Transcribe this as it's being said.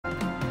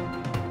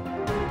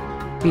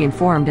Be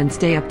informed and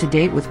stay up to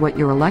date with what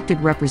your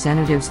elected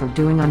representatives are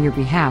doing on your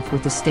behalf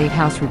with the State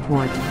House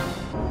Report.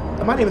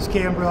 My name is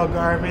Kambrell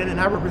Garvin, and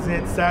I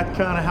represent South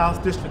Carolina House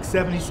District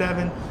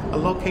 77,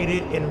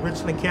 located in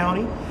Richland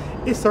County.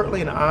 It's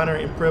certainly an honor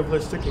and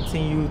privilege to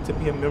continue to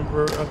be a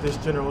member of this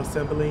General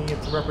Assembly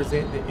and to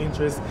represent the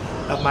interests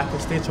of my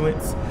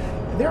constituents.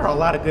 There are a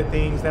lot of good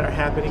things that are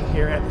happening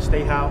here at the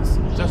State House.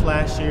 Just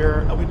last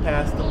year, we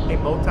passed a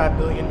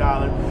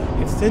multi-billion-dollar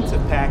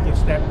incentive package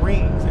that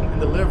brings and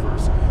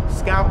delivers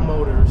Scout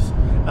Motors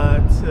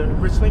to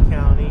Richland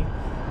County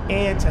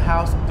and to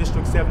House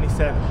District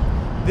 77.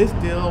 This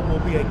deal will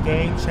be a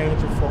game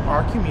changer for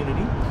our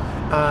community,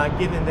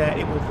 given that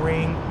it will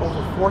bring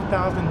over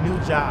 4,000 new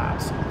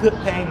jobs, good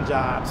paying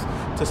jobs,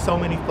 to so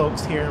many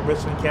folks here in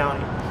Richland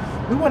County.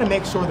 We want to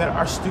make sure that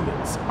our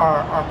students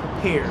are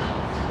prepared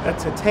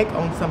to take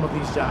on some of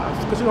these jobs,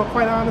 because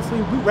quite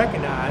honestly, we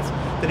recognize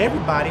that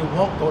everybody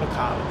won't go to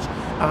college,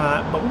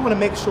 but we want to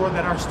make sure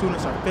that our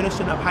students are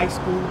finishing up high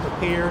school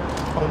prepared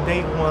on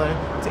day one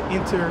to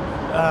enter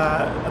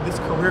this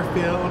career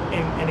field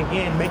and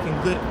again making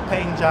good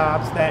paying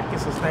jobs that can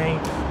sustain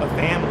a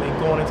family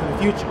going into the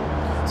future.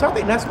 So I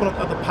think that's one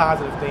of the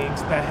positive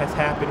things that has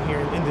happened here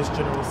in this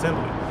General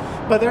Assembly.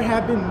 But there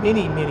have been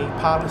many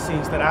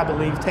policies that I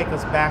believe take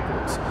us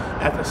backwards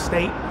as a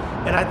state.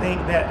 And I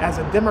think that as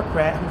a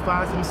Democrat who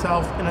finds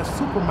himself in a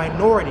super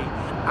minority,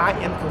 I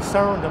am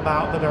concerned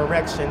about the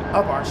direction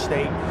of our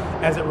state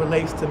as it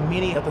relates to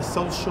many of the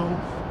social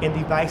and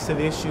divisive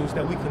issues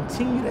that we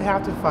continue to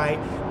have to fight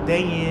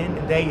day in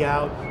and day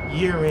out,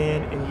 year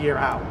in and year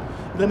out.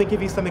 Let me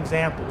give you some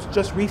examples.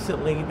 Just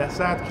recently, the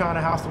South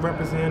Carolina House of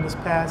Representatives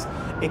passed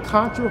a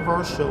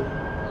controversial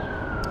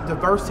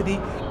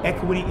Diversity,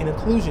 Equity, and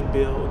Inclusion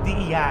Bill,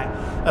 DEI,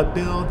 a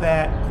bill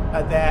that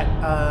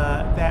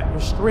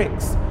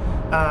restricts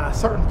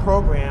certain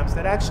programs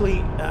that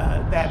actually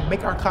that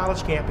make our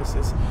college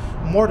campuses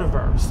more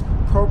diverse,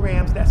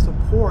 programs that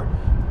support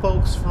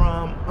folks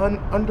from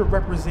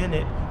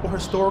underrepresented or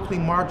historically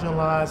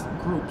marginalized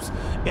groups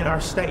in our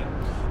state.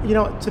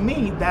 To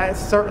me, that is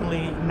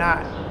certainly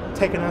not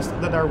taking us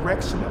the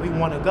direction that we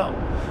want to go.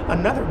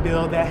 Another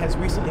bill that has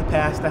recently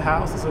passed the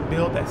House is a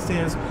bill that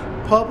sends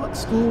public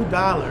school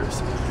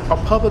dollars or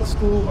public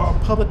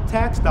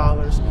tax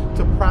dollars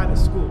to private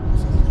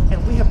schools.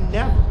 And we have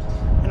never,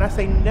 and I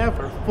say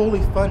never,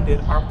 fully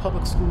funded our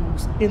public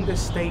schools in this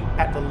state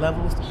at the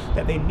levels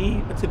that they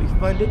need to be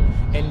funded.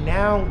 And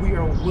now we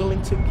are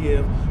willing to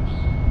give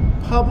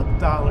public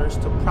dollars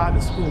to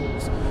private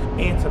schools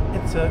and to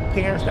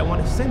parents that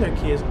want to send their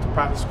kids to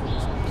private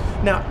schools.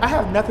 Now, I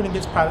have nothing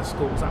against private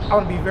schools. I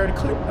want to be very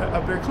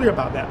clear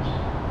about that.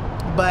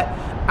 But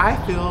I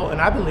feel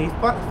and I believe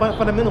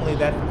fundamentally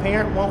that if a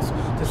parent wants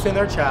to send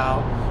their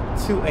child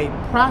to a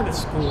private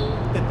school,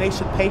 that they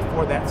should pay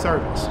for that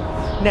service.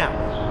 Now,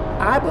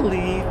 I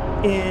believe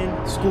in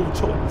school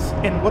choice.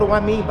 And what do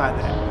I mean by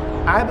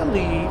that? I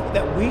believe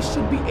that we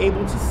should be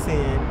able to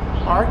send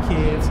our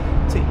kids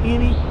to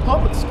any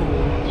public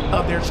school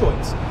of their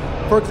choice.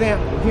 For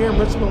example, here in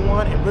Richland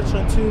 1 and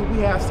Richland 2, we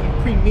have some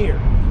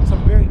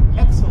some very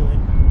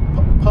excellent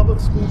public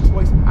school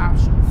choice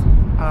options,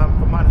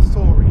 from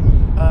Montessori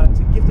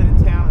to gifted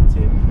and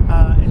talented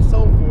and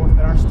so forth,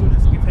 that our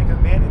students can take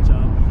advantage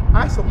of.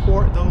 I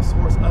support those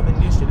sorts of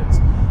initiatives.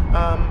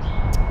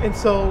 And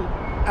so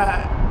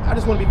I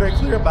just want to be very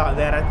clear about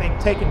that. I think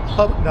taking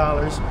public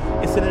dollars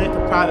and sending it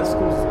to private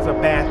schools is a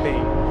bad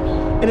thing.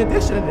 In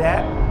addition to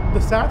that, the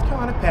South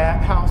Carolina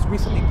House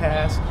recently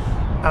passed,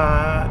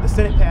 the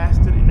Senate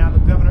passed it, and now the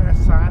governor has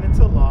signed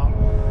into law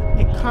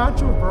a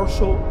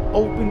controversial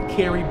open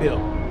carry bill.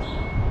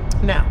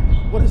 Now,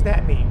 what does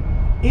that mean?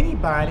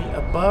 Anybody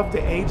above the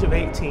age of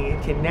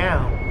 18 can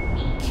now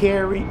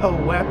carry a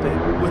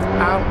weapon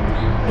without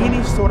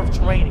any sort of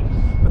training,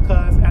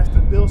 because as the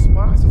bill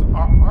sponsors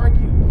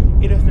argue,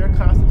 it is their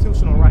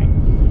constitutional right.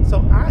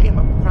 So I am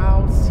a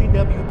proud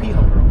CWP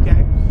holder,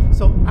 okay?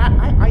 So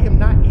I am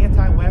not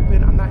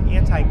anti-weapon, I'm not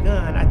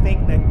anti-gun. I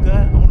think that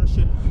gun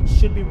ownership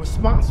should be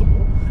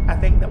responsible. I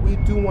think that we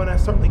do want to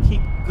certainly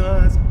keep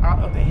guns out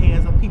of the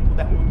hands of people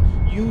that will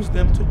use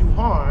them to do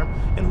harm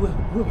and who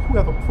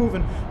have a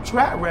proven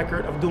track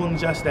record of doing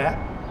just that.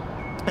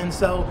 And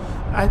so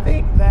I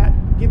think that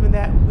given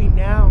that we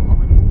now are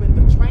removing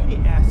the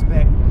training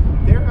aspect,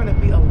 there are going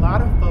to be a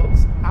lot of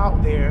folks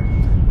out there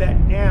that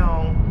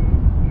now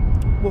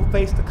will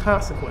face the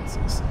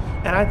consequences.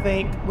 And I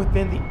think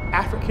within the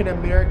African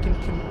American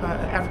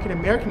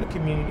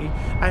community,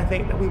 I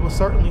think that we will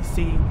certainly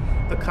see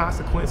the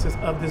consequences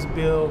of this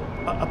bill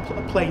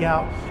play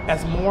out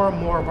as more and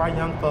more of our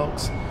young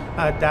folks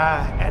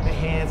die at the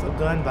hands of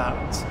gun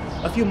violence.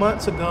 A few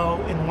months ago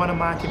in one of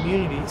my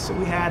communities,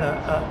 we had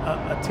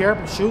a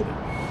terrible shooting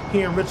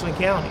here in Richland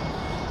County.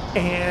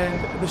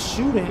 And the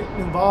shooting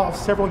involved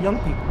several young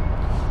people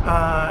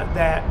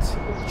that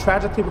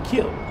tragically were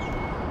killed.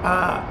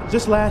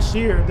 Just last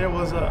year, there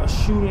was a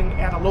shooting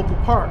at a local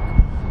park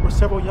where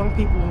several young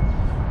people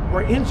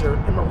were injured,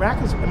 and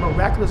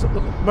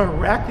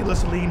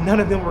miraculously, none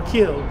of them were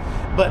killed,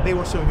 but they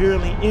were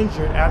severely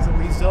injured as a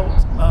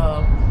result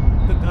of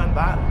to gun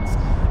violence.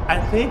 I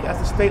think as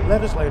a state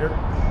legislator,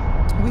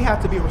 we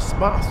have to be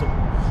responsible.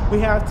 We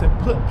have to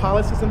put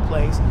policies in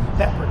place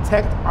that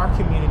protect our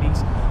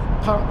communities.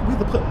 We have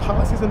to put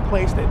policies in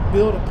place that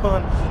build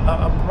upon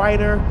a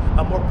brighter,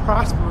 a more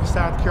prosperous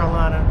South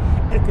Carolina,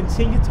 and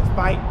continue to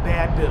fight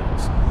bad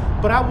bills.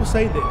 But I will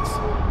say this,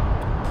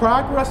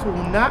 progress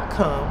will not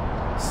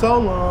come so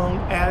long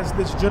as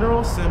this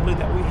General Assembly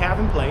that we have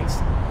in place,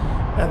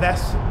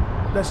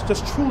 that's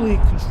just truly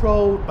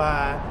controlled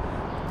by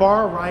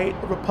far-right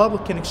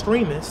Republican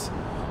extremists,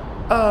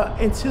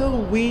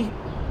 until we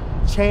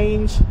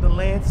change the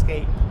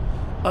landscape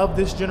of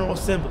this General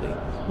Assembly,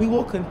 we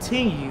will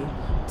continue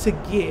to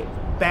get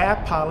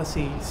bad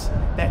policies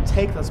that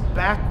take us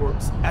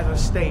backwards as a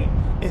state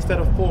instead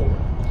of forward.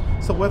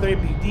 So whether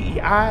it be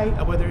DEI,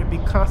 or whether it be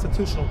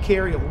constitutional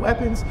carry of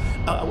weapons,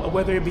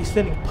 whether it be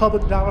sending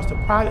public dollars to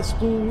private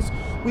schools,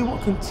 we will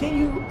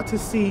continue to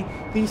see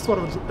these sort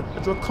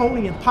of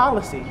draconian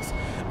policies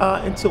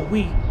until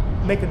we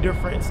make a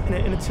difference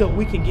and until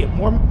we can get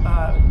more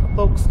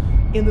folks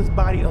in this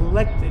body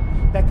elected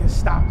that can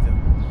stop them.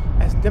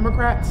 As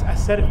Democrats, I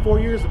said it 4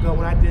 years ago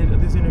when I did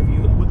this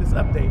interview with this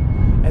update,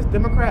 as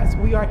Democrats,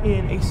 we are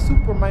in a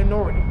super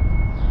minority.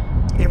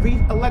 Every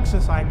election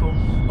cycle,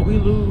 we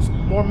lose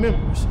more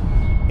members.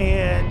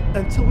 And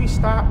until we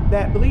stop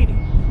that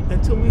bleeding,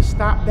 until we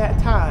stop that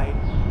tide,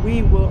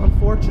 we will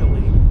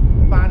unfortunately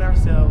find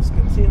ourselves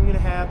continuing to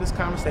have this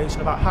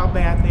conversation about how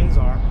bad things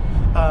are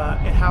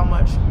and how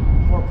much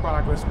more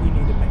progress we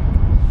need to make.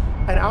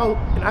 And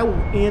I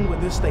will end with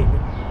this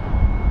statement.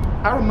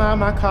 I remind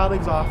my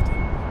colleagues often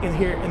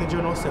here in the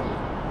General Assembly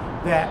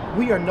that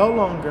we are no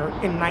longer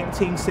in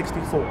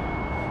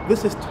 1964.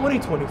 This is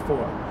 2024,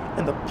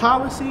 and the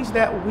policies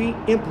that we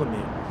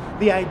implement,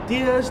 the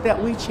ideas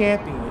that we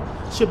champion,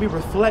 should be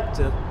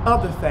reflective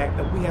of the fact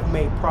that we have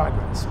made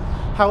progress.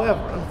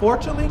 However,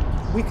 unfortunately,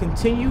 we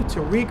continue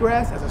to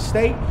regress as a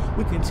state,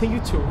 we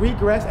continue to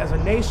regress as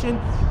a nation,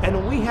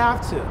 and we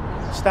have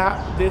to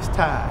stop this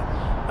tide.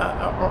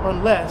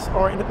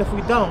 Or if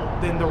we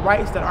don't, then the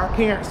rights that our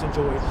parents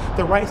enjoyed,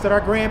 the rights that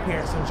our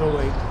grandparents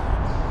enjoyed,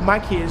 my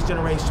kids'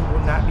 generation will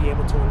not be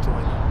able to enjoy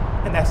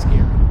them. And that's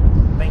scary.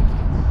 Thank you.